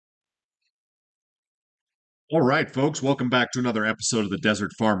All right, folks, welcome back to another episode of the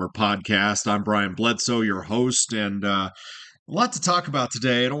Desert Farmer Podcast. I'm Brian Bledsoe, your host, and a lot to talk about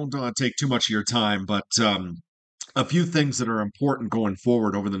today. I don't want to take too much of your time, but a few things that are important going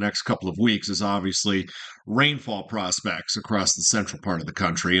forward over the next couple of weeks is obviously rainfall prospects across the central part of the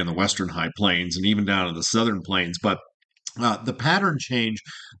country and the western high plains and even down to the southern plains. But the pattern change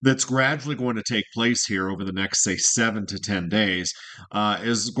that's gradually going to take place here over the next, say, 7 to 10 days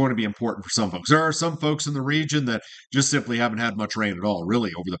is going to be important for some folks. There are some folks in the region that just simply haven't had much rain at all,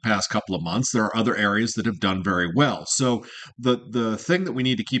 really, over the past couple of months. There are other areas that have done very well. So the thing that we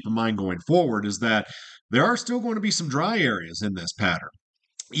need to keep in mind going forward is that there are still going to be some dry areas in this pattern.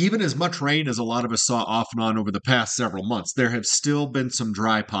 Even as much rain as a lot of us saw off and on over the past several months, there have still been some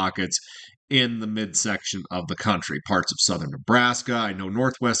dry pockets in the midsection of the country, parts of southern Nebraska. I know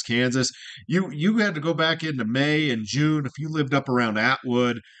northwest Kansas. You had to go back into May and June if you lived up around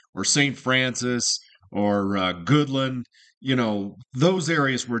Atwood or St. Francis or Goodland. Those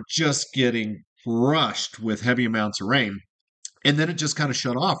areas were just getting crushed with heavy amounts of rain. And then it just kind of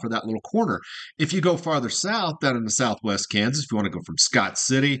shut off for that little corner. If you go farther south, down in the southwest Kansas, if you want to go from Scott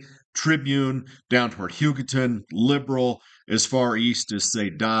City, Tribune, down toward Hugoton, Liberal, as far east as, say,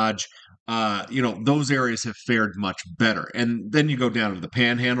 Dodge, those areas have fared much better. And then you go down to the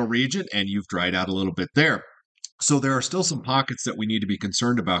Panhandle region, and you've dried out a little bit there. So there are still some pockets that we need to be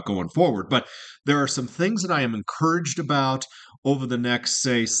concerned about going forward. But there are some things that I am encouraged about over the next,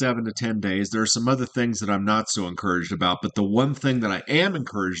 say, 7 to 10 days. There are some other things that I'm not so encouraged about. But the one thing that I am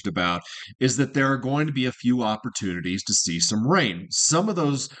encouraged about is that there are going to be a few opportunities to see some rain. Some of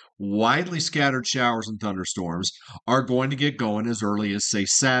those widely scattered showers and thunderstorms are going to get going as early as, say,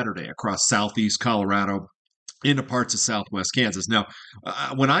 Saturday across southeast Colorado into parts of southwest Kansas. Now,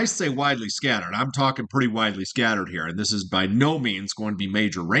 when I say widely scattered, I'm talking pretty widely scattered here, and this is by no means going to be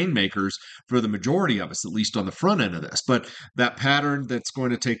major rainmakers for the majority of us, at least on the front end of this. But that pattern that's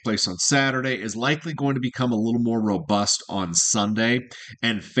going to take place on Saturday is likely going to become a little more robust on Sunday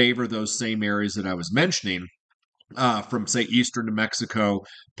and favor those same areas that I was mentioning. From, say, eastern New Mexico,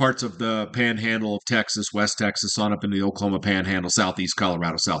 parts of the panhandle of Texas, West Texas, on up into the Oklahoma panhandle, southeast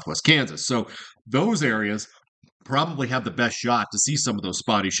Colorado, southwest Kansas. So those areas probably have the best shot to see some of those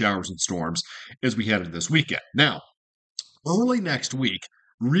spotty showers and storms as we head into this weekend. Now, early next week,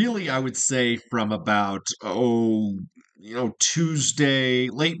 really, I would say from about, Tuesday,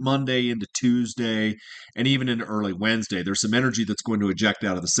 late Monday into Tuesday, and even into early Wednesday, there's some energy that's going to eject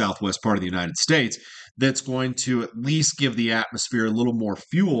out of the southwest part of the United States that's going to at least give the atmosphere a little more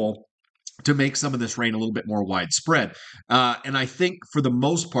fuel to make some of this rain a little bit more widespread. And I think for the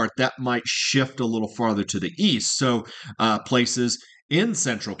most part, that might shift a little farther to the east. So places in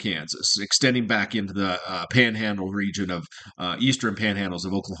central Kansas, extending back into the panhandle region of eastern panhandles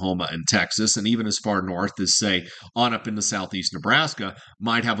of Oklahoma and Texas, and even as far north as, say, on up into southeast Nebraska,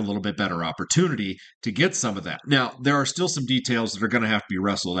 might have a little bit better opportunity to get some of that. Now, there are still some details that are going to have to be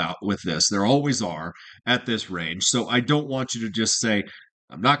wrestled out with this. There always are at this range. So I don't want you to just say,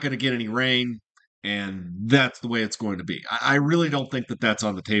 I'm not going to get any rain, and that's the way it's going to be. I really don't think that that's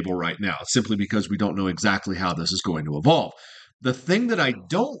on the table right now, simply because we don't know exactly how this is going to evolve. The thing that I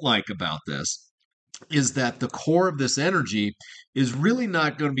don't like about this is that the core of this energy is really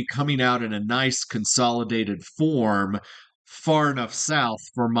not going to be coming out in a nice consolidated form far enough south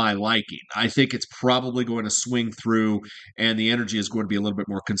for my liking. I think it's probably going to swing through, and the energy is going to be a little bit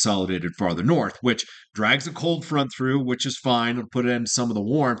more consolidated farther north, which drags a cold front through, which is fine. It'll put in some of the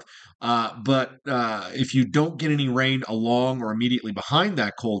warmth. But if you don't get any rain along or immediately behind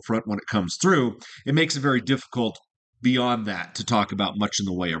that cold front when it comes through, it makes it very difficult beyond that to talk about much in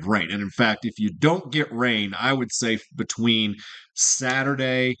the way of rain. And in fact, if you don't get rain, I would say between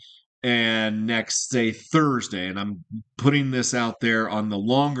Saturday and next, say, Thursday, and I'm putting this out there on the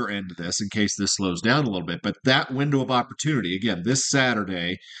longer end of this in case this slows down a little bit, but that window of opportunity, again, this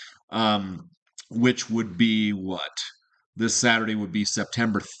Saturday, which would be what? This Saturday would be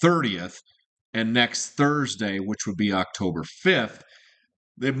September 30th, and next Thursday, which would be October 5th,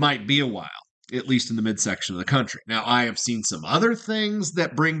 it might be a while, at least in the midsection of the country. Now, I have seen some other things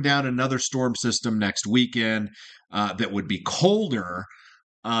that bring down another storm system next weekend that would be colder,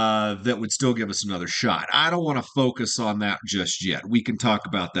 that would still give us another shot. I don't want to focus on that just yet. We can talk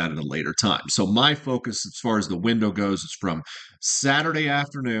about that at a later time. So my focus as far as the window goes is from Saturday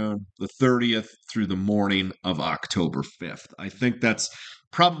afternoon, the 30th, through the morning of October 5th. I think that's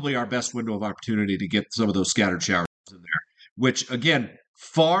probably our best window of opportunity to get some of those scattered showers in there, which, again,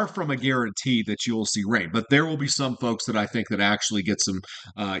 far from a guarantee that you'll see rain, but there will be some folks that I think that actually get some,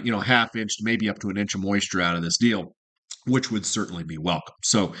 half inch, maybe up to an inch of moisture out of this deal. which would certainly be welcome.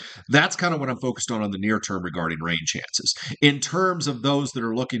 So that's kind of what I'm focused on the near term regarding rain chances. In terms of those that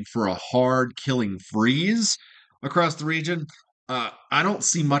are looking for a hard killing freeze across the region, I don't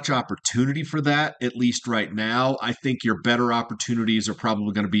see much opportunity for that, at least right now. I think your better opportunities are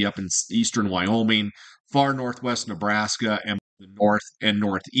probably going to be up in eastern Wyoming, far northwest Nebraska, and the north and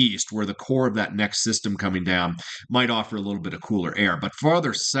northeast, where the core of that next system coming down might offer a little bit of cooler air. But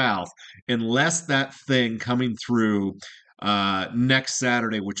farther south, unless that thing coming through next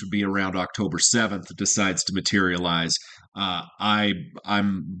Saturday, which would be around October 7th, decides to materialize, I'm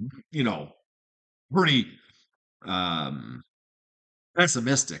pretty um,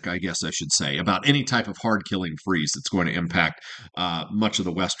 pessimistic, I guess I should say, about any type of hard killing freeze that's going to impact much of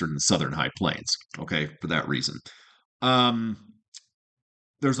the western and southern high plains. Okay, for that reason. Um,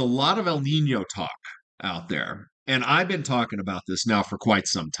 there's a lot of El Nino talk out there, and I've been talking about this now for quite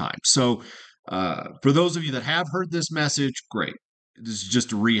some time. So, for those of you that have heard this message, great. This is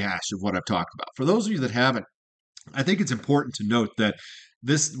just a rehash of what I've talked about. For those of you that haven't, I think it's important to note that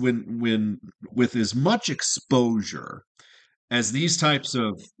this, when with as much exposure as these types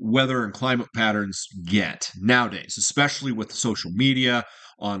of weather and climate patterns get nowadays, especially with social media,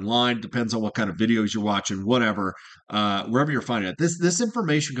 online, depends on what kind of videos you're watching, whatever, wherever you're finding it. This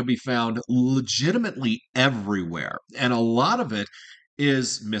information can be found legitimately everywhere, and a lot of it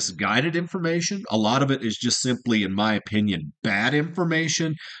is misguided information. A lot of it is just simply, in my opinion, bad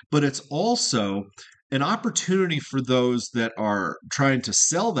information, but it's also an opportunity for those that are trying to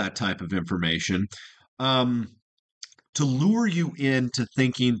sell that type of information. To lure you into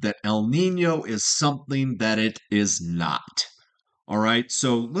thinking that El Nino is something that it is not. All right,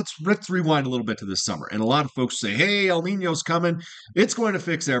 so let's rewind a little bit to this summer. And a lot of folks say, "Hey, El Nino's coming; it's going to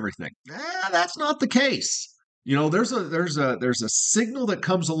fix everything." That's not the case. There's a signal that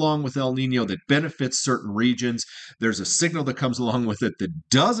comes along with El Nino that benefits certain regions. There's a signal that comes along with it that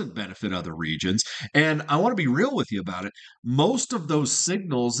doesn't benefit other regions. And I want to be real with you about it. Most of those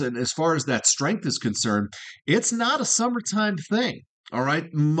signals, and as far as that strength is concerned, it's not a summertime thing. All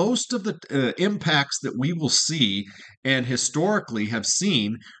right. Most of the impacts that we will see and historically have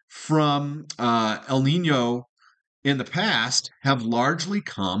seen from El Nino in the past have largely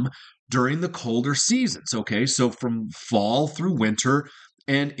come during the colder seasons. Okay. So from fall through winter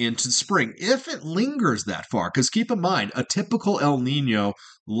and into spring, if it lingers that far, because keep in mind, a typical El Nino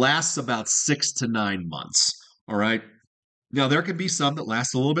lasts about 6 to 9 months. All right. Now, there can be some that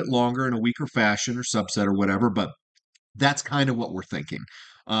last a little bit longer in a weaker fashion or subset or whatever, but that's kind of what we're thinking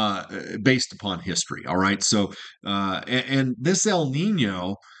based upon history. All right. So, and this El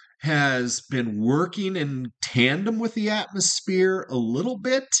Nino has been working in tandem with the atmosphere a little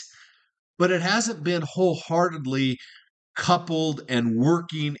bit, but it hasn't been wholeheartedly coupled and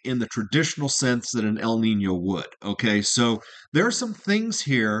working in the traditional sense that an El Nino would. Okay. So, there are some things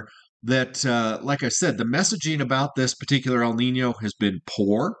here that, like I said, the messaging about this particular El Nino has been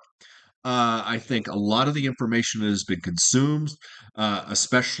poor. I think a lot of the information that has been consumed,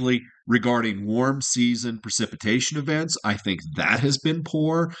 especially regarding warm season precipitation events, I think that has been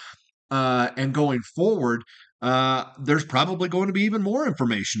poor. And going forward, there's probably going to be even more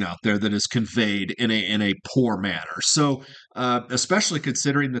information out there that is conveyed in a poor manner. So, especially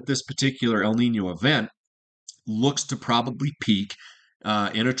considering that this particular El Nino event looks to probably peak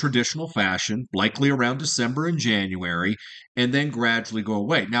in a traditional fashion, likely around December and January, and then gradually go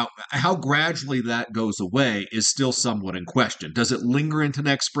away. Now, how gradually that goes away is still somewhat in question. Does it linger into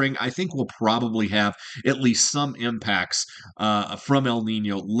next spring? I think we'll probably have at least some impacts from El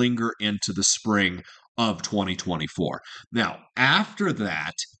Nino linger into the spring of 2024. Now, after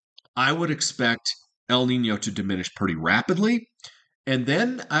that, I would expect El Nino to diminish pretty rapidly. And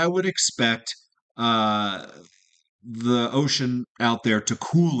then I would expect the ocean out there to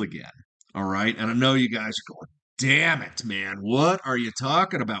cool again. All right. And I know you guys are going, damn it, man. What are you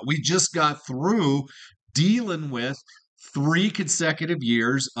talking about? We just got through dealing with 3 consecutive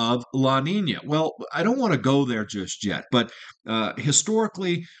years of La Nina. Well, I don't want to go there just yet, but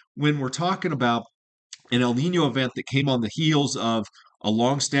historically, when we're talking about an El Nino event that came on the heels of a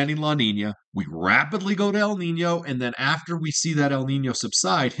long-standing La Nina. We rapidly go to El Nino, and then after we see that El Nino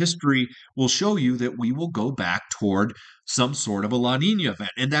subside, history will show you that we will go back toward some sort of a La Nina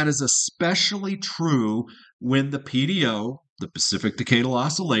event. And that is especially true when the PDO, the Pacific Decadal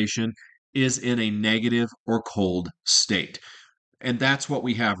Oscillation, is in a negative or cold state. And that's what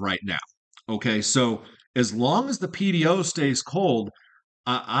we have right now. Okay, so as long as the PDO stays cold,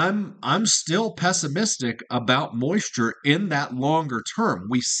 I'm still pessimistic about moisture in that longer term.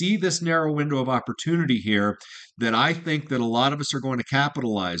 We see this narrow window of opportunity here that I think that a lot of us are going to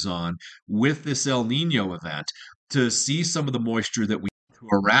capitalize on with this El Nino event. to see some of the moisture that we to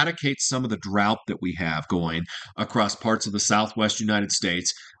eradicate some of the drought that we have going across parts of the Southwest United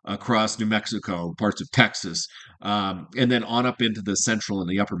States, across New Mexico, parts of Texas, and then on up into the central and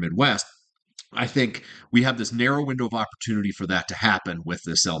the upper Midwest. I think we have this narrow window of opportunity for that to happen with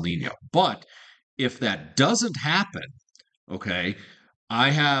this El Nino. But if that doesn't happen, okay,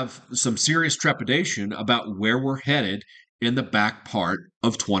 I have some serious trepidation about where we're headed in the back part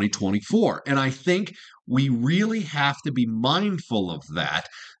of 2024. And I think we really have to be mindful of that.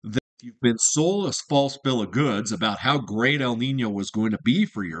 That you've been sold a false bill of goods about how great El Nino was going to be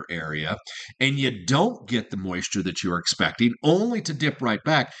for your area, and you don't get the moisture that you're expecting, only to dip right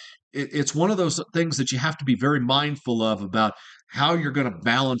back. It's one of those things that you have to be very mindful of about how you're going to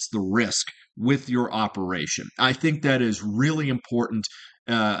balance the risk with your operation. I think that is really important,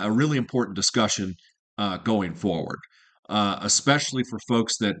 a really important discussion going forward, especially for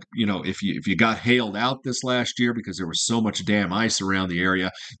folks that, if you got hailed out this last year because there was so much damn ice around the area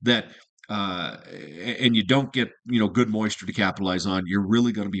that and you don't get good moisture to capitalize on, you're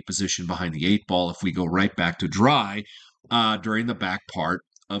really going to be positioned behind the eight ball if we go right back to dry during the back part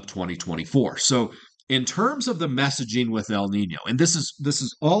of 2024. So in terms of the messaging with El Nino, and this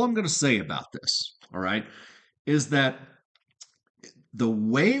is all I'm going to say about this, all right, is that the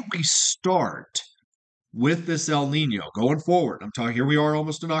way we start with this El Nino going forward, I'm talking, here we are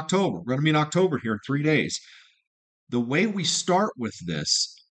almost in October. We're going to be in October here in 3 days. The way we start with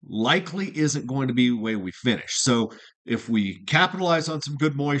this likely isn't going to be the way we finish. So if we capitalize on some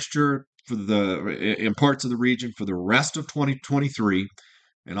good moisture in parts of the region for the rest of 2023,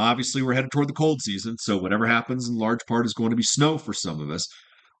 and obviously we're headed toward the cold season, so whatever happens in large part is going to be snow for some of us,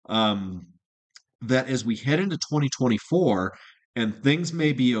 that as we head into 2024, and things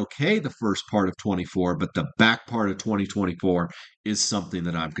may be okay the first part of 24, but the back part of 2024 is something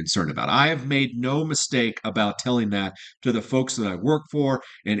that I'm concerned about. I have made no mistake about telling that to the folks that I work for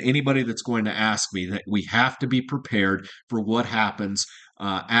and anybody that's going to ask me, that we have to be prepared for what happens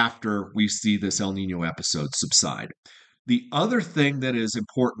after we see this El Nino episode subside. The other thing that is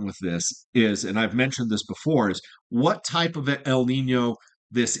important with this is, and I've mentioned this before, is what type of El Nino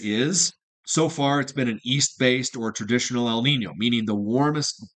this is. So far, it's been an east-based or traditional El Nino, meaning the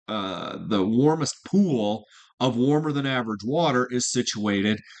warmest pool of warmer than average water is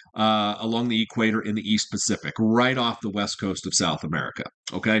situated along the equator in the East Pacific, right off the west coast of South America.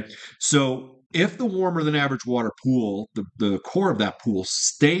 Okay, so if the warmer than average water pool, the core of that pool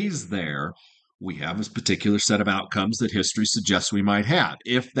stays there, we have this particular set of outcomes that history suggests we might have.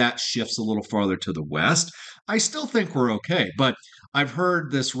 If that shifts a little farther to the west, I still think we're okay. But I've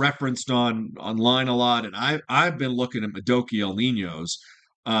heard this referenced online a lot, and I've been looking at Modoki El Ninos,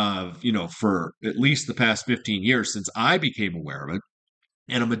 for at least the past 15 years since I became aware of it.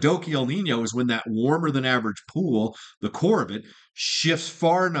 And a Modoki El Nino is when that warmer than average pool, the core of it, shifts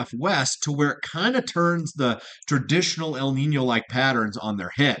far enough west to where it kind of turns the traditional El Nino like patterns on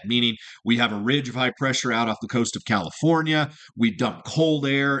their head, meaning we have a ridge of high pressure out off the coast of California. We dump cold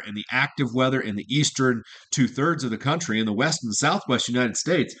air and the active weather in the eastern 2/3 of the country, in the west and the southwest United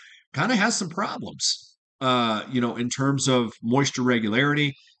States, kind of has some problems, in terms of moisture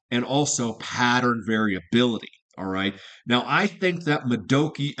regularity and also pattern variability. All right. Now, I think that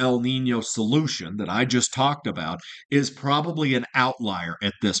Modoki El Nino solution that I just talked about is probably an outlier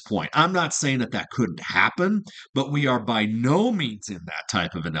at this point. I'm not saying that that couldn't happen, but we are by no means in that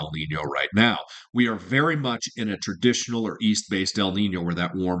type of an El Nino right now. We are very much in a traditional or east-based El Nino where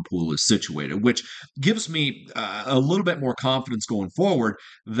that warm pool is situated, which gives me a little bit more confidence going forward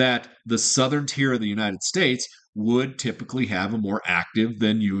that the southern tier of the United States would typically have a more active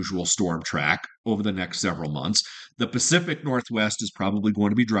than usual storm track over the next several months. The Pacific Northwest is probably going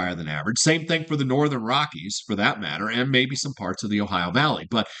to be drier than average. Same thing for the Northern Rockies, for that matter, and maybe some parts of the Ohio Valley.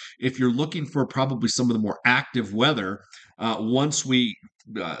 But if you're looking for probably some of the more active weather, once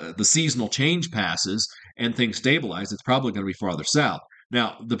the seasonal change passes and things stabilize, it's probably going to be farther south.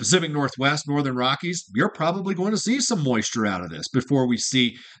 Now, the Pacific Northwest, Northern Rockies, you're probably going to see some moisture out of this before we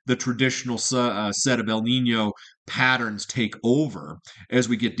see the traditional set of El Nino patterns take over as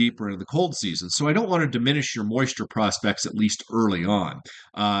we get deeper into the cold season. So I don't want to diminish your moisture prospects, at least early on,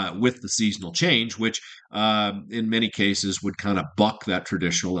 with the seasonal change, which in many cases would kind of buck that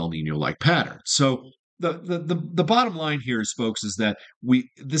traditional El Nino-like pattern. So the bottom line here is, folks, is that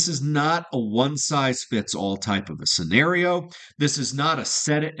this is not a one-size-fits-all type of a scenario. This is not a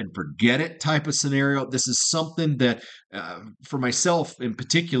set it and forget it type of scenario. This is something that, for myself in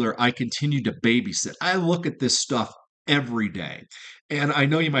particular, I continue to babysit. I look at this stuff every day. And I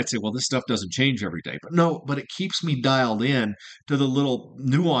know you might say, well, this stuff doesn't change every day. But no, but it keeps me dialed in to the little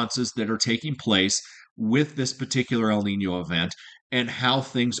nuances that are taking place with this particular El Nino event and how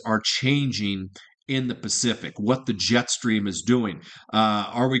things are changing in the Pacific, what the jet stream is doing.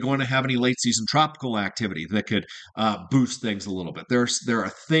 Are we going to have any late season tropical activity that could boost things a little bit? There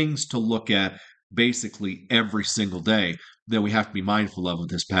are things to look at basically every single day that we have to be mindful of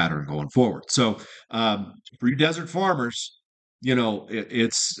this pattern going forward. So for you desert farmers, I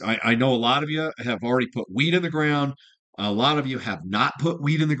know a lot of you have already put wheat in the ground. A lot of you have not put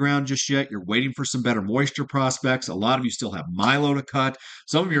wheat in the ground just yet. You're waiting for some better moisture prospects. A lot of you still have milo to cut.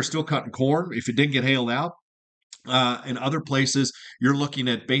 Some of you are still cutting corn if it didn't get hailed out. In other places, you're looking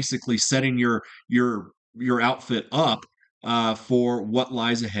at basically setting your outfit up for what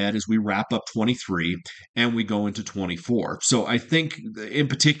lies ahead as we wrap up 23 and we go into 24. So I think, in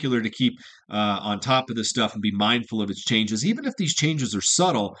particular, to keep on top of this stuff and be mindful of its changes, even if these changes are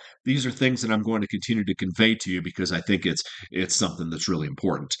subtle, these are things that I'm going to continue to convey to you because I think it's something that's really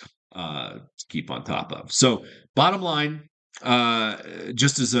important to keep on top of. So, bottom line,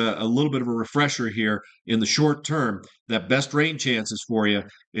 just as a little bit of a refresher here, in the short term, that best rain chances for you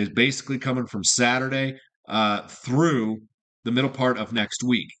is basically coming from Saturday through the middle part of next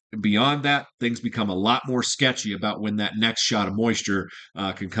week. And beyond that, things become a lot more sketchy about when that next shot of moisture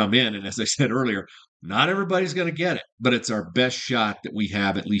can come in. And as I said earlier, not everybody's going to get it, but it's our best shot that we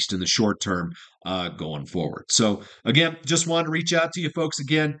have, at least in the short term, going forward. So, again, just wanted to reach out to you folks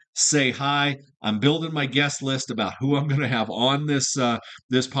again, say hi. I'm building my guest list about who I'm going to have on this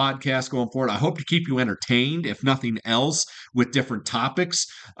podcast going forward. I hope to keep you entertained, if nothing else, with different topics.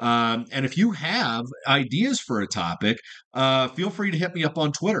 And if you have ideas for a topic, feel free to hit me up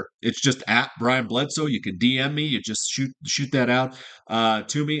on Twitter. It's just at Brian Bledsoe. You can DM me. You just shoot that out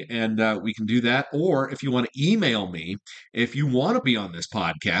to me, and we can do that. Or if you want to email me, if you want to be on this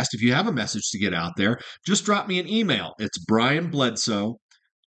podcast, if you have a message to get out there, just drop me an email. It's Brian Bledsoe,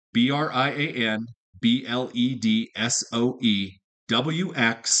 BrianBledsoe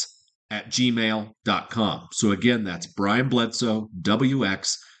WX So again, that's Brian Bledsoe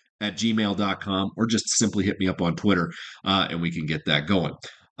WX@gmail.com, or just simply hit me up on Twitter and we can get that going.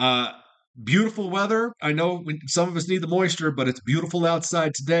 Beautiful weather. I know some of us need the moisture, but it's beautiful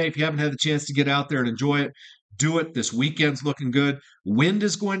outside today. If you haven't had the chance to get out there and enjoy it, do it. This weekend's looking good. Wind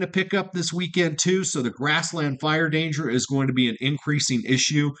is going to pick up this weekend too, so the grassland fire danger is going to be an increasing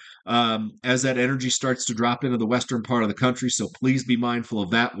issue as that energy starts to drop into the western part of the country. So please be mindful of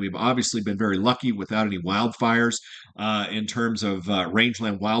that. We've obviously been very lucky without any wildfires in terms of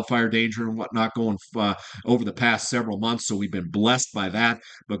rangeland wildfire danger and whatnot going over the past several months. So we've been blessed by that.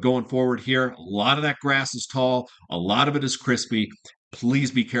 But going forward here, a lot of that grass is tall, a lot of it is crispy.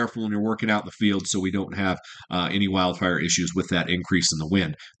 Please be careful when you're working out in the field so we don't have any wildfire issues with that increase in the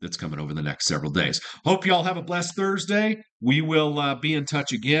wind that's coming over the next several days. Hope you all have a blessed Thursday. We will be in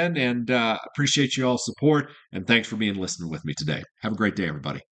touch again, and appreciate you all's support, and thanks for being listening with me today. Have a great day,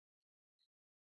 everybody.